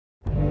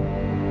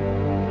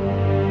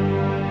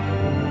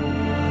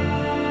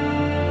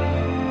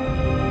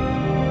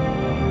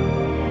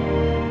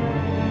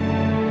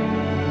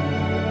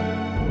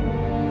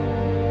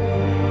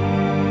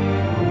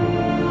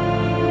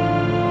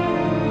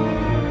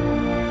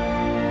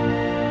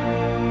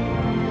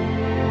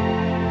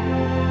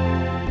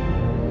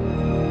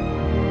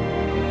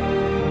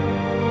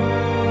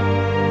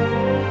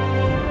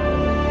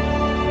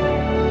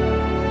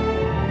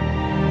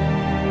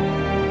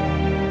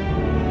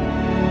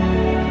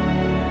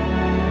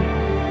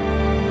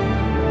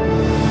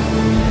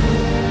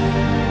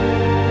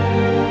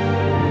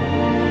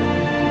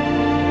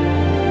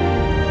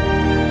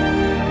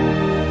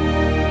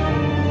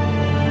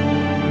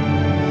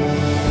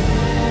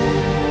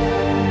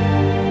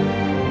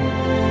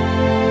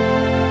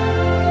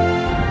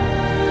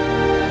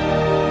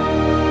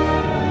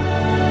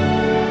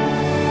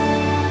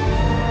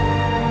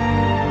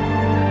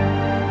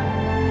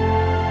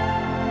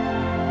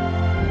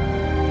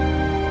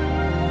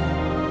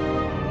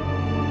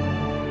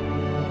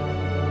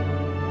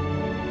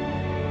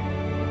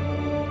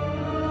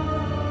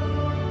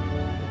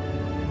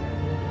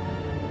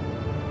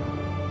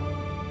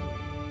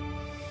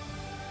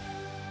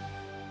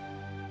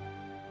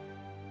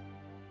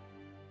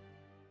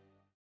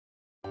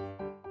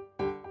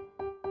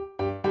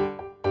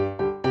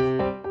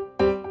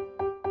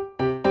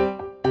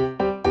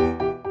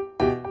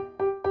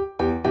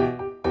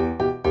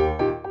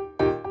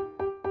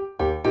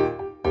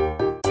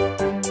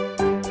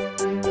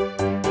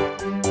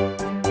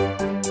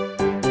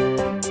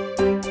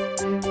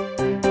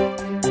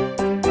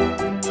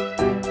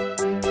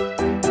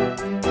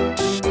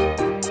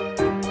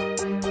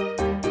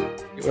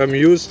I'm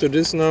used to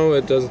this now.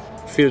 It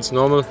feels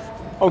normal.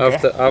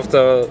 Okay. After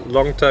a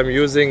long time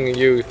using,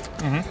 you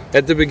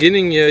at the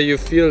beginning, yeah, you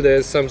feel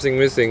there's something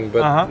missing,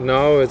 but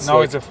now it's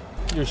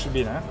you should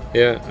be there.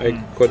 Yeah, I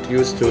got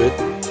used to it.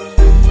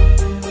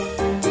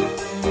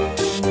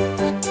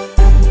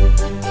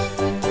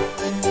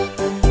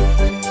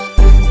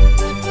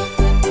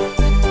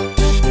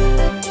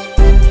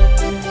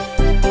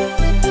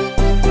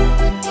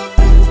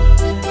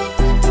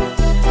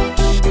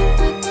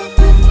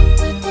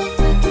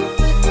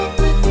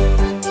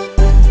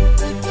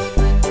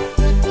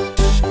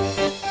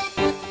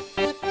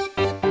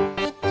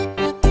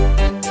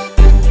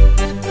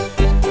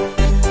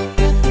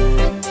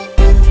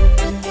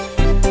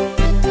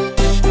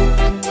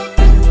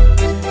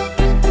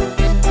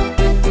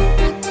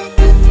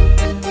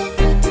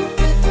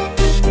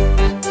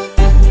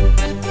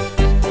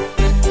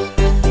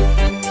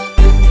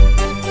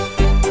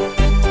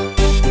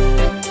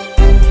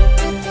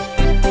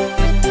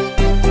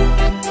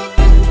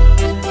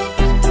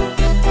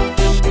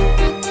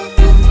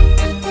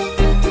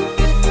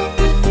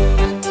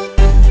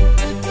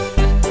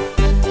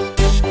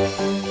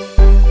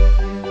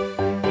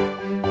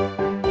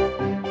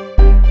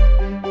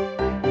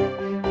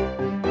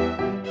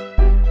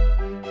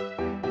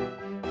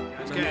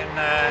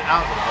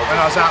 When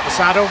I was out the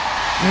saddle,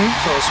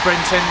 sort of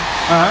sprinting,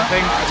 I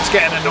think, just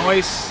getting a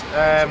noise,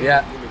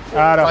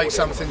 like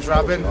something's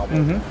rubbing.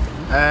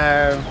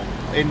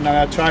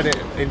 I tried it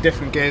in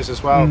different gears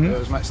as well, but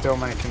it was still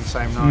making the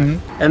same noise.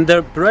 And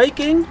their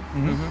braking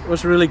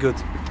was really good.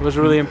 It was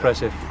really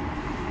impressive.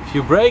 If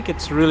you brake,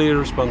 it's really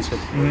responsive.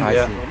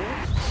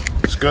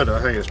 It's good.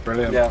 I think it's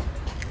brilliant. Yeah.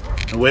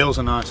 The wheels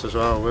are nice as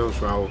well. Wheels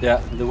roll.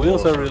 Yeah, the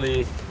wheels are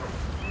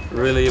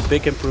really a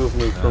big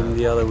improvement from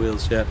the other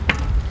wheels. Yeah.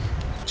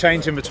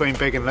 Changing between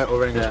big and little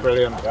ring is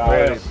brilliant.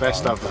 Really,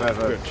 best I've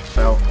ever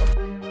felt.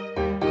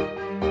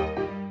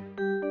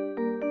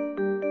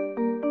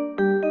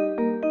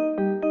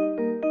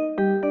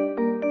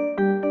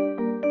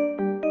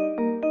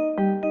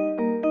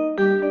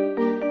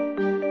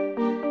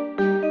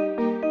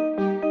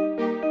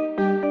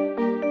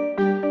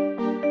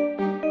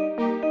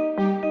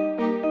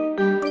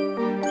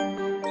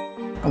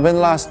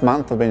 Last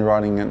month I've been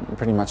riding it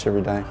pretty much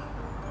every day.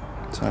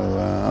 So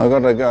I got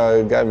to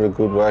go, gave it a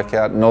good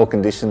workout in all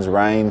conditions,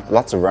 rain,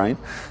 lots of rain,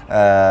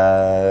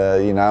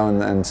 you know,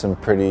 and some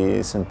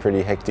pretty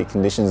hectic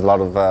conditions, a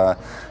lot of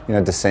you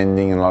know,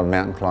 descending and a lot of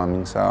mountain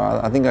climbing. So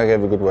I think I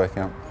gave a good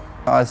workout.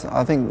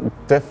 I think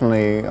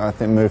definitely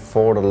moved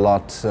forward a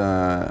lot.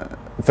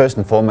 First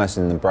and foremost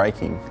in the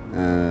braking.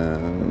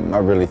 I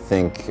really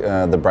think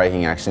the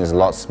braking action is a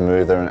lot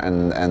smoother,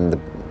 and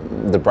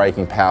the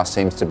braking power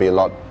seems to be a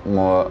lot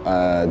more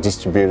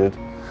distributed,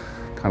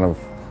 kind of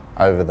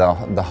over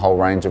the whole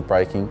range of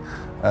braking.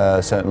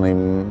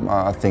 Certainly,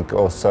 I think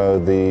also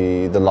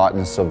the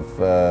lightness of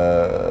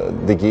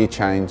the gear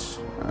change.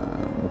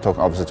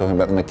 Obviously talking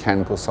about the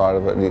mechanical side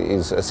of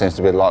it, seems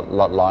to be a lot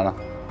lighter.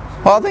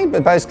 Well, I think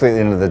basically at the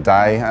end of the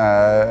day,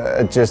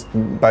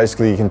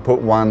 basically you can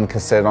put one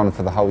cassette on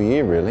for the whole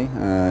year, really.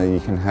 You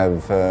can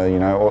have, you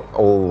know,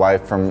 all the way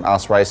from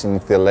us racing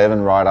with the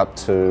 11 right up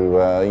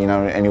to, you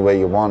know, anywhere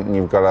you want, and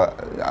you've got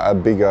a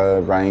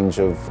bigger range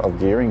of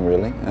gearing,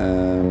 really.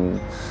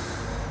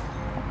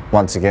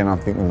 Once again, I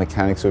think the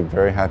mechanics were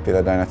very happy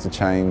they don't have to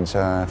change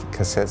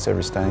cassettes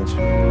every stage.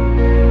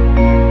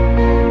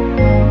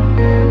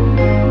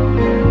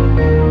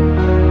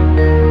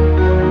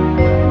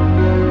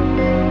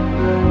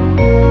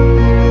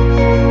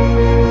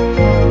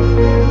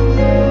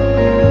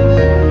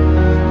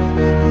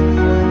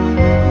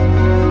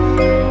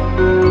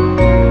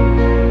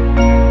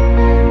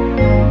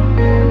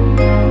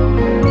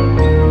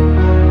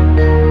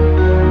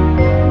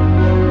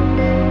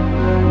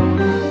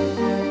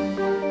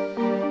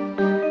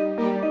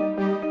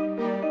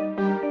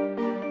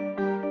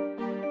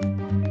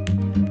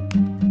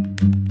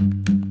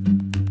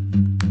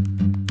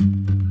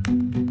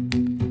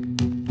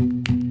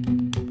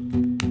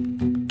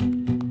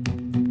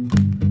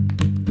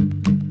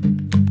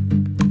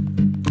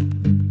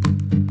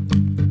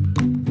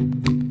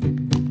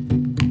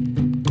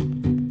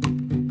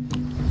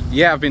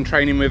 Yeah, I've been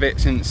training with it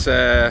since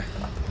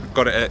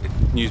got it at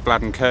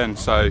Nieuwsblad and Kern,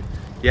 so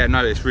yeah,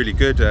 no, it's really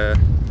good.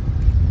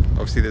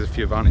 Obviously there's a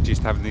few advantages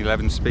to having the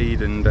 11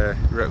 speed, and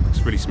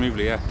works really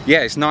smoothly, yeah.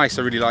 Yeah, it's nice.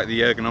 I really like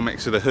the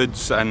ergonomics of the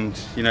hoods, and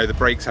you know, the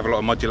brakes have a lot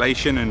of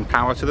modulation and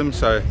power to them,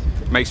 so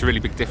it makes a really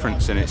big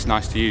difference, and it's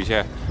nice to use,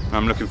 yeah. And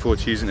I'm looking forward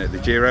to using it at the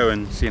Giro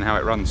and seeing how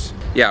it runs.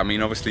 Yeah, I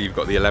mean, obviously you've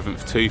got the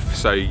 11th tooth,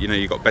 so you know,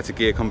 you've got better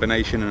gear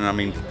combination, and I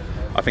mean,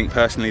 I think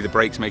personally the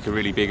brakes make a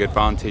really big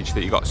advantage,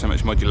 that you've got so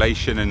much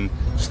modulation and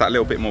just that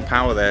little bit more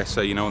power there,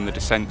 so you know, on the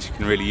descent you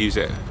can really use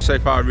it. So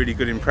far a really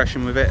good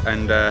impression with it,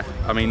 and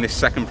I mean, this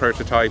second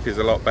prototype is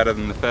a lot better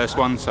than the first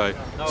one, so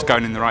it's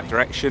going in the right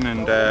direction,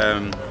 and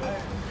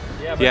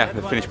yeah,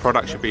 the finished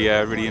product should be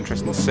really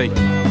interesting to see.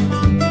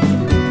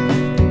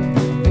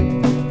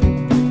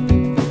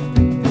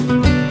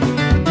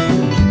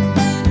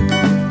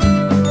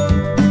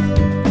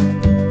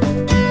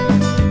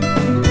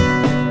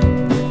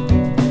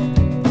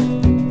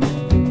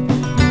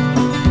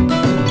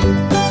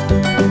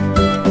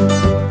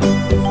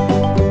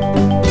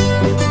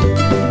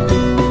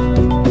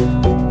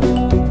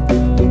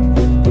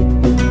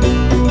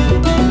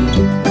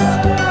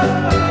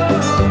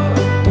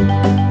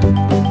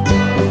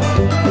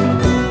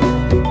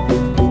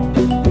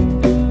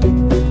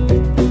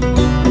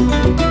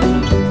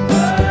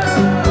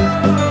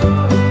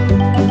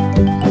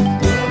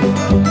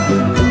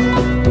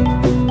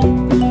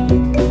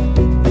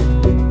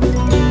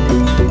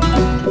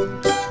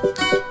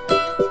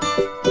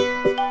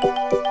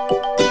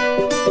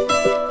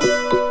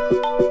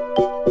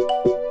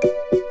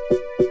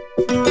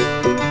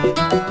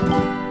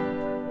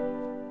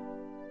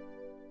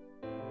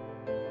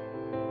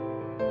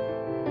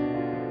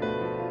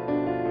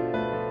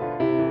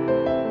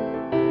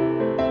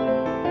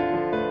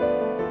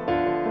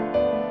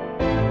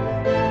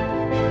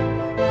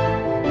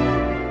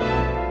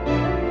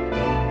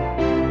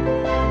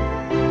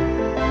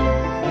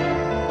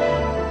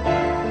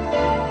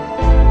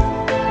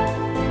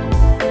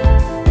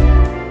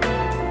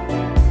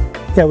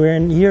 Yeah, we're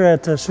here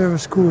at the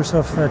service course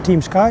of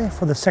Team Sky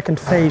for the second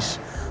phase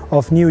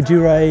of new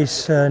Dura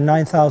Ace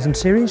 9000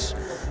 series.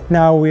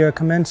 Now we are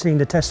commencing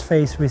the test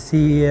phase with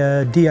the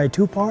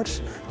Di2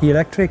 parts, the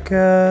electric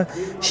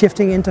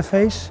shifting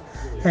interface.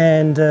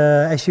 And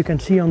as you can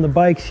see on the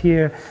bikes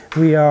here,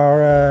 we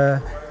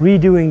are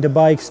redoing the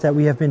bikes that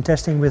we have been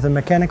testing with a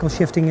mechanical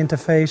shifting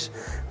interface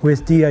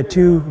with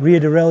Di2, rear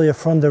derailleur,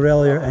 front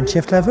derailleur and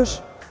shift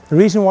levers. The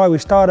reason why we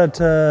started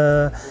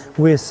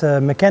with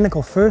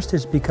mechanical first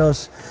is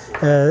because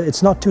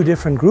it's not two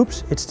different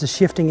groups, it's the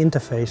shifting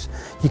interface.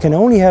 You can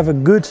only have a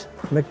good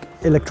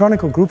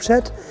electronical group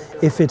set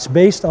if it's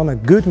based on a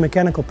good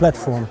mechanical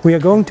platform. We are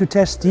going to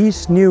test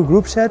these new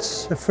group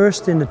sets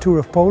first in the Tour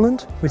of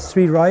Poland with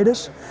 3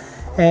 riders,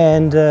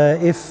 and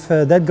if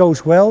that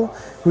goes well,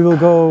 we will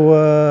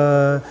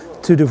go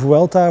to the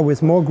Vuelta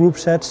with more group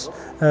sets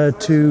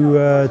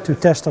to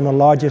test on a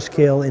larger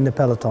scale in the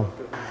peloton.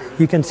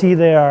 You can see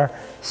they are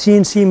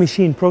CNC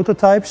machine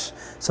prototypes,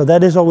 so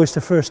that is always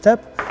the first step.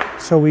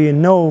 So we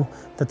know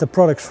that the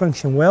products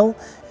function well,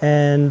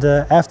 and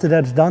after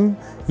that's done,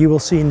 you will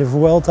see in the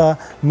Vuelta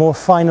more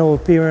final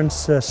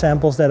appearance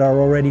samples that are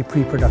already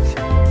pre-production.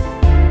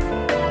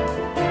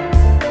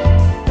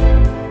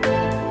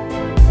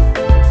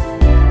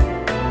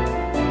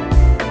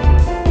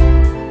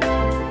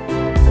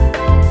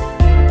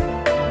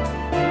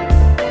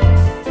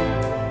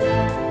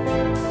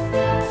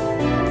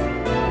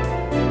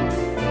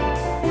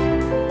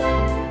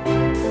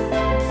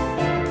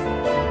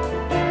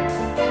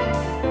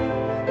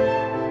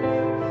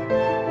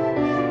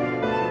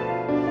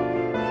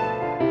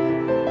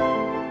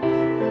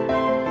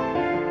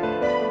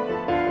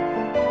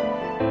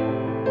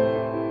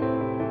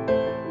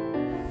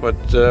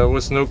 But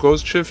was no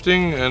ghost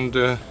shifting,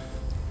 and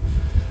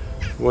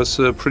was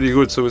pretty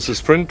good. So with the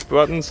sprint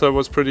buttons, there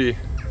was pretty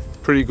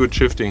good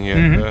shifting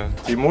here.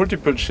 The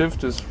multiple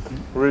shift is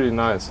really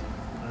nice.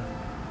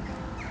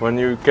 When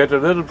you get a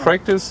little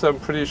practice, I'm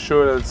pretty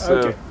sure it's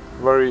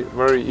very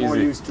easy. More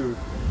used to.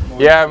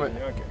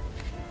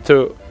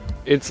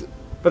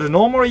 But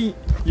normally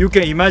you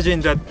can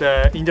imagine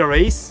that in the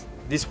race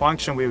this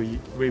function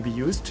will be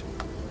used.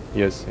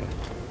 Yes. Yeah.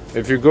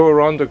 If you go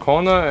around the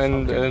corner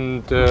and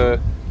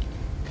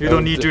you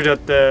don't need to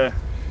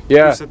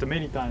use it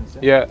many times.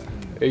 Yeah,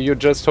 you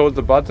just hold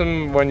the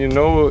button when you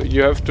know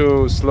you have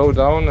to slow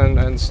down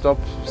and stop,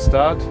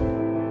 start.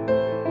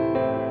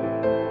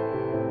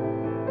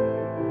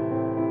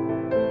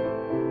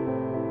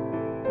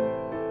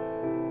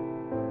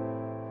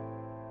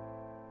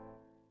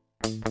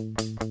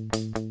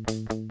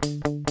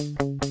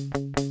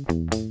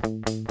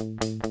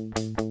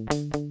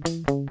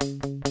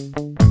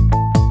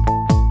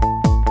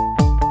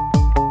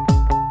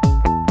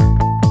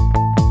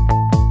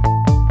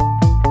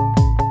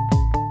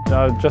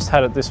 I've just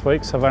had it this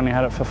week, so I've only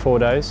had it for 4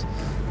 days.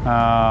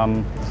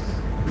 A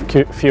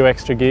few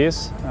extra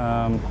gears,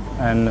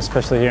 and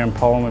especially here in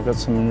Poland we've got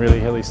some really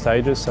hilly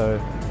stages, so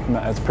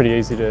it's pretty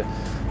easy to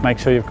make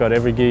sure you've got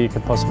every gear you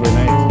could possibly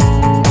need.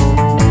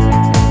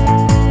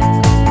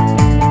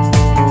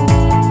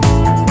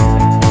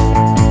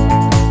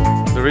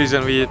 The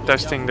reason we're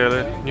testing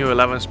the new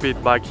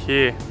 11-speed bike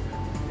here,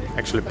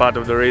 actually part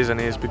of the reason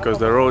is because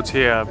the roads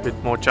here are a bit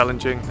more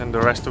challenging than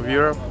the rest of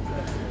Europe.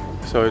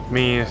 So it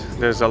means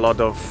there's a lot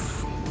of,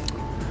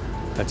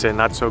 let's say,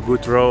 not so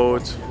good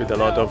roads with a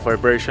lot of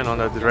vibration on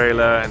the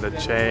derailleur, and the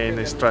chain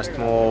is stressed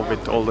more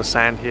with all the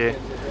sand here.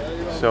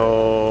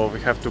 So we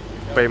have to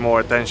pay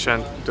more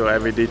attention to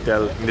every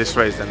detail in this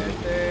race than,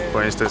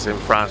 for instance, in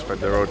France, where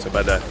the roads are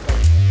better.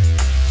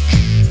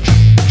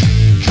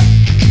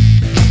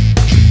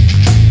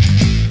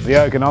 The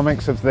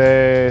ergonomics of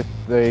the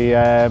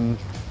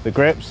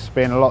grips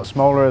being a lot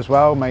smaller as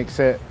well makes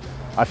it,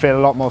 I feel,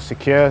 a lot more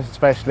secure,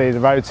 especially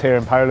the roads here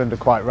in Poland are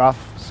quite rough,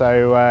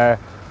 so I'm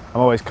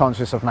always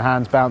conscious of my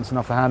hands bouncing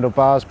off the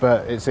handlebars,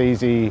 but it's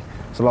a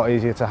lot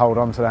easier to hold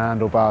on to the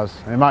handlebars.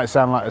 And it might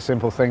sound like a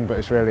simple thing, but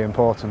it's really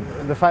important.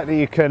 The fact that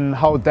you can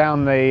hold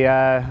down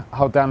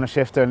the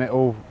shifter and it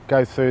will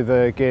go through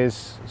the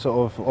gears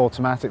sort of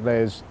automatically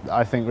is,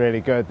 I think,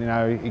 really good. You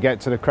know, you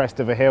get to the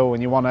crest of a hill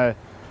and you want to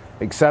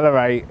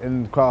accelerate,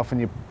 and quite often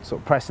you're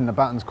sort of pressing the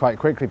buttons quite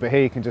quickly, but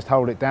here you can just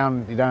hold it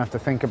down, you don't have to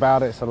think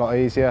about it, it's a lot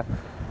easier.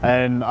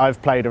 And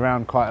I've played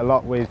around quite a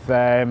lot with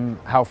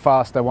how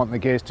fast I want the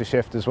gears to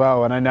shift as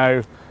well, and I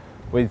know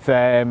with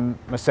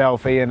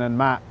myself, Ian and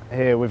Matt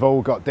here, we've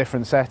all got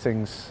different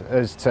settings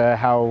as to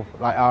how,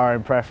 like, our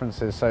own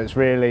preferences, so it's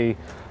really,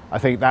 I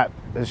think that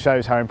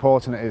shows how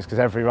important it is, because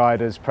every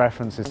rider's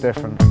preference is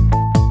different.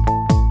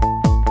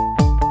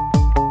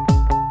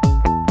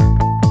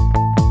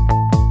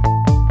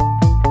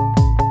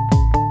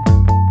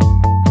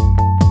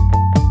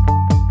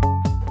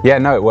 Yeah,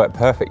 no, it worked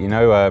perfect, you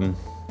know,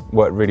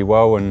 worked really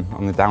well, and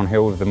on the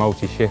downhill with the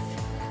multi-shift,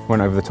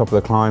 went over the top of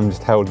the climb,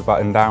 just held the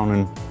button down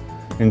and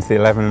into the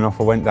 11 and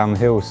off I went down the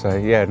hill. So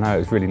yeah, no, it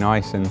was really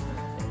nice, and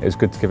it was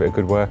good to give it a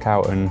good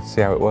workout and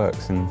see how it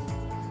works, and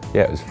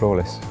yeah, it was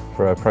flawless.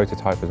 For a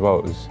prototype as well,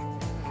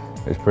 it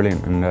it's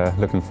brilliant, and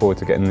looking forward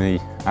to getting the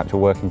actual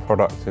working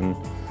product and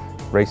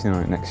racing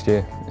on it next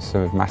year. It's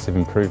a massive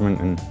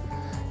improvement, and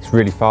it's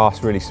really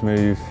fast, really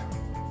smooth.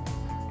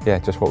 Yeah,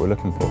 just what we're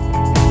looking for.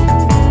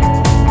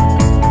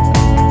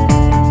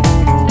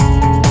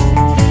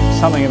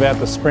 Something about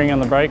the spring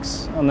and the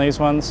brakes on these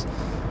ones.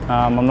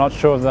 I'm not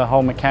sure of the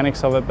whole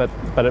mechanics of it,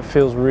 but it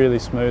feels really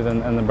smooth,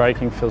 and the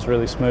braking feels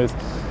really smooth.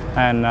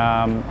 And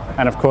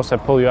of course they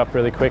pull you up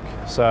really quick,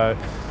 so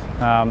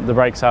the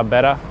brakes are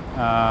better.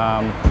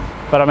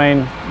 But I mean,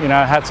 you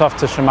know, hats off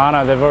to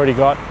Shimano. They've already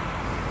got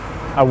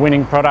a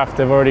winning product.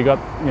 They've already got,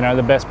 you know,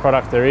 the best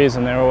product there is,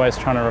 and they're always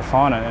trying to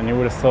refine it. And you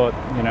would have thought,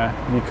 you know,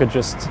 you could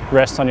just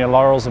rest on your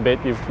laurels a bit.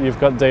 You've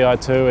got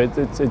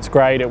Di2. It's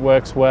great. It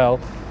works well.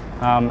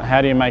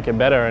 How do you make it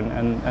better?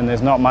 And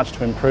there's not much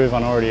to improve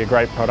on already a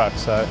great product.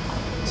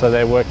 So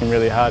they're working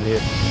really hard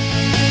here.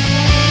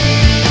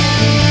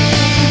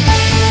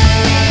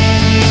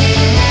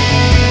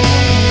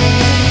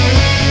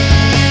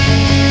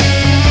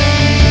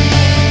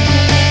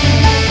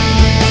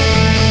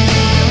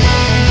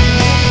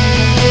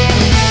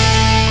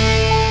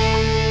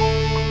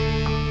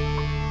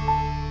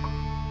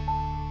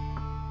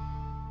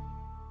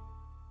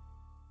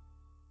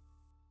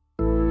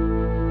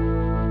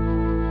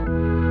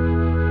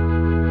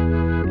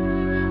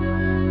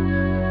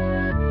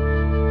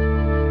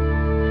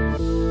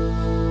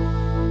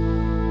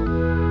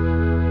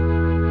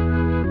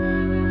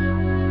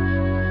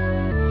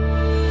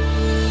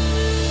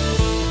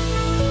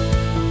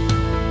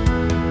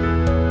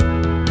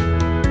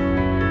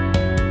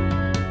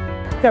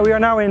 Yeah, we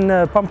are now in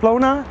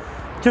Pamplona,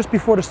 just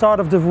before the start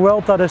of the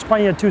Vuelta de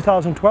España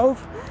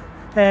 2012,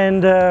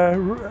 and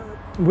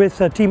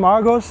with Team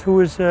Argos,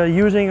 who is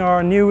using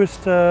our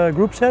newest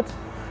group set,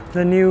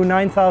 the new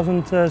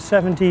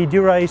 9070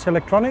 Dura Ace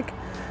electronic,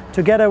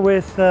 together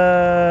with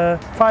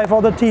 5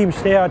 other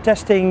teams. They are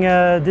testing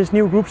this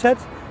new group set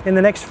in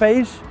the next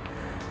phase.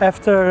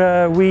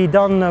 After we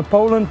done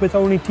Poland with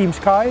only Team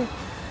Sky,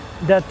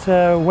 that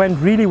went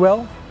really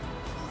well,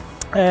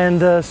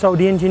 and so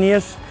the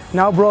engineers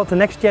now brought the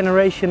next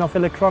generation of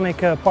electronic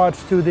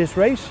parts to this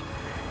race.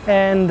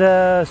 And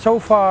so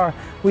far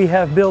we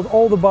have built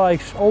all the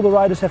bikes, all the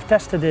riders have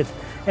tested it,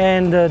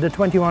 and the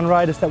 21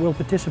 riders that will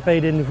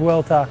participate in the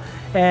Vuelta.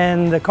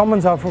 And the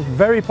comments are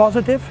very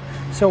positive,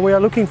 so we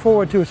are looking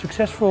forward to a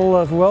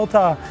successful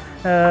Vuelta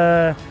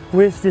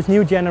with this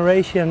new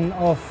generation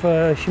of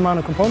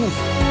Shimano components.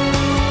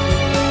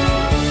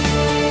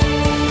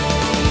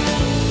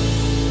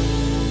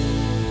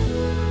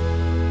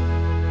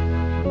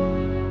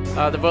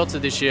 The Vuelta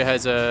this year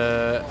has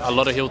a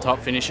lot of hilltop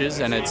finishes,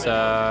 and it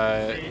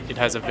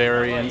has a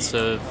variance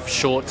of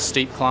short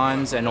steep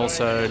climbs and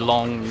also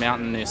long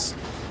mountainous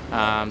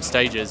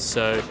stages.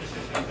 So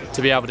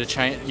to be able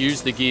to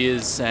use the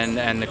gears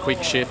and the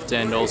quick shift,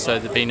 and also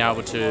being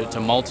able to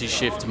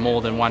multi-shift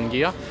more than one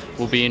gear,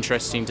 will be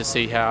interesting to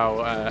see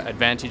how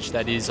advantage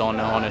that is on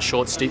a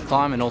short steep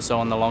climb and also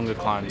on the longer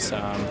climbs.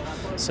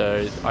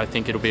 So I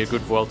think it'll be a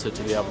good Vuelta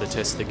to be able to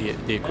test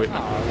the equipment.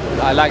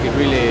 I like it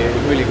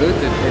really good.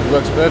 It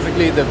works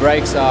perfectly. The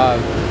brakes are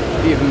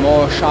even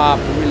more sharp,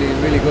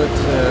 really good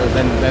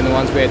than the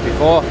ones we had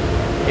before.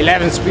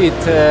 11 speed.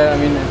 I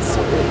mean,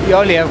 you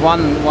only have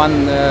one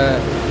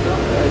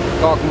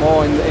cock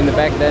more in the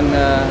back than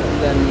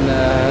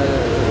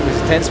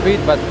with 10 speed.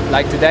 But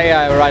like today,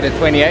 I ride at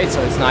 28,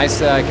 so it's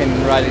nice. I can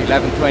ride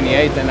 11,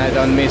 28, and I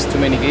don't miss too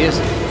many gears.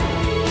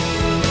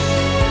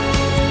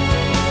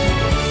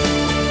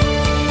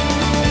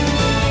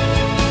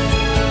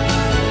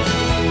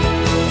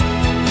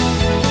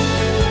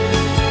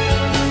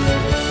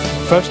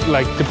 First,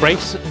 like the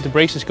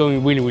brakes is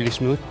going really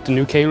smooth. The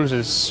new cables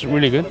is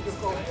really good.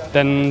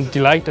 Then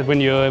you like that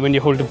when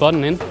you hold the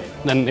button in,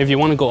 then if you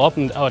want to go up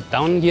or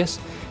down gears,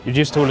 you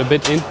just hold a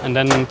bit in and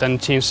then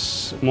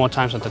change more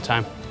times at the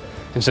time,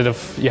 instead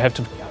of you have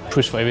to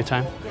push for every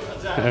time.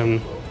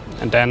 And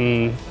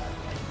then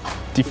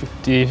the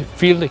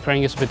feel the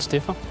crank is a bit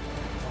stiffer,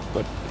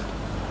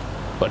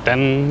 but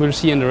then we'll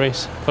see in the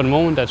race. For the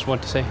moment, that's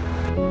what to say.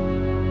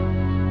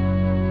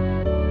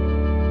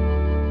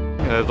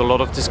 There's a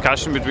lot of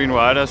discussion between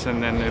riders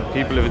and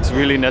people if it's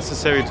really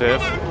necessary to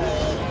have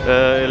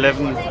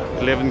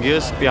 11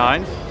 gears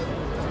behind,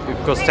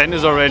 because 10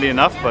 is already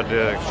enough, but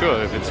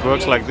sure, if it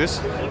works like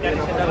this,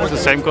 with the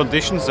same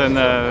conditions, then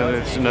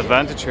it's an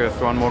advantage to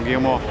have one more gear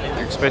more,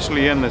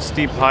 especially in the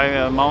steep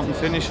high mountain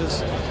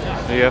finishes.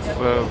 You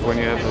have, when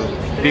you have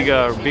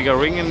a bigger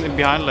ring in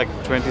behind, like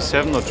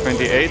 27 or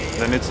 28,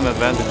 then it's an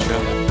advantage.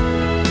 Yeah.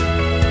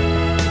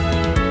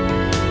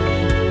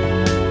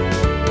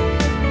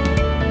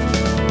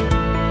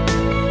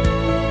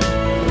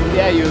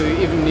 Yeah, you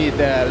even need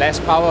less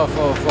power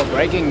for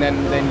braking than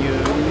you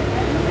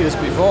used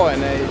before,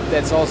 and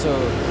that's also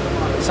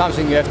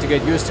something you have to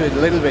get used to it a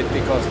little bit,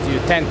 because you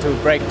tend to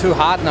brake too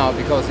hard now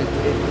because it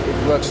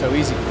works so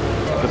easy.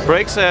 The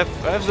brakes, I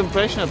have the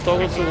impression, I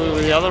talked to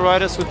the other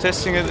riders who are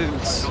testing it,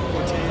 it's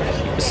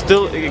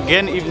still,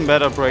 again, even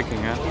better braking.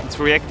 Yeah? It's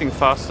reacting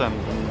faster.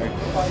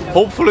 And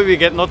Hopefully we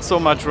get not so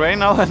much rain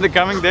now in the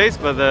coming days,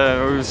 but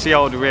we'll see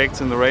how it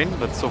reacts in the rain.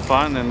 But so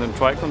far in the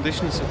dry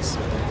conditions, it's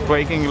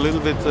braking a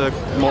little bit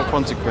more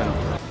consequent.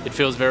 It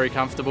feels very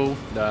comfortable.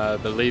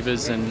 The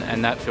levers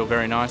and that feel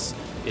very nice.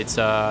 It's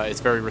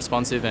very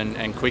responsive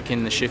and quick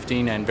in the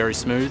shifting and very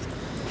smooth.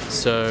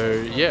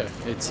 So yeah,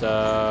 it's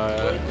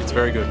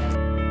very good.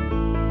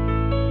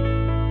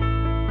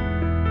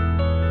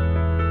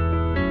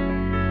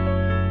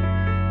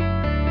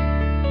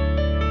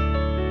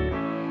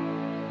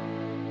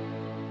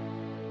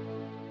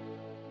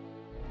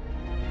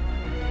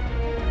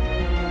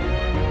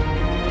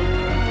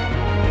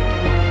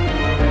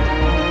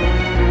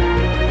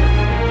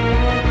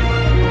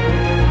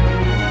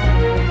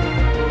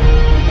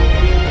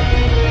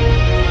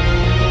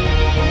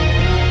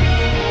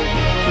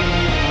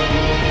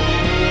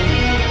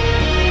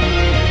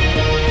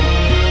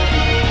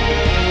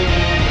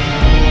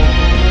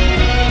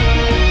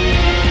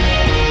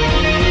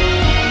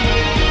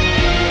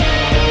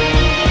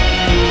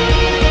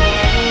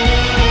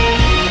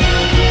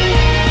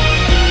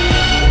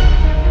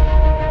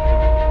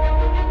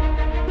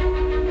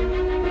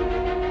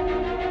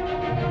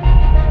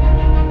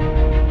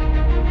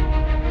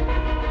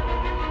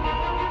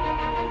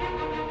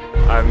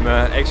 I'm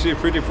actually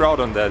pretty proud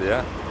on that,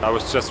 yeah. I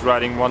was just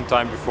riding one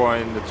time before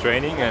in the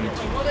training, and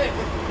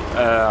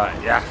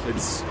yeah,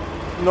 it's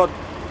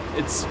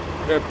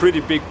a pretty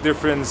big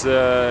difference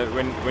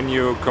when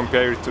you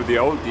compare it to the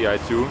old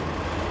Di2.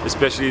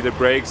 Especially the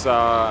brakes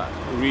are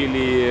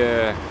really,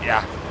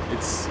 yeah,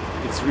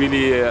 it's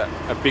really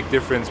a big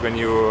difference when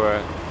you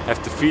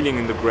have the feeling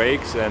in the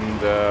brakes,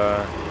 and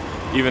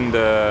even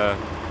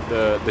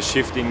the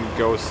shifting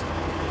goes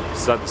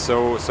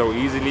so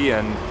easily,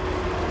 and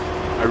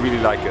I really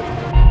like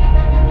it.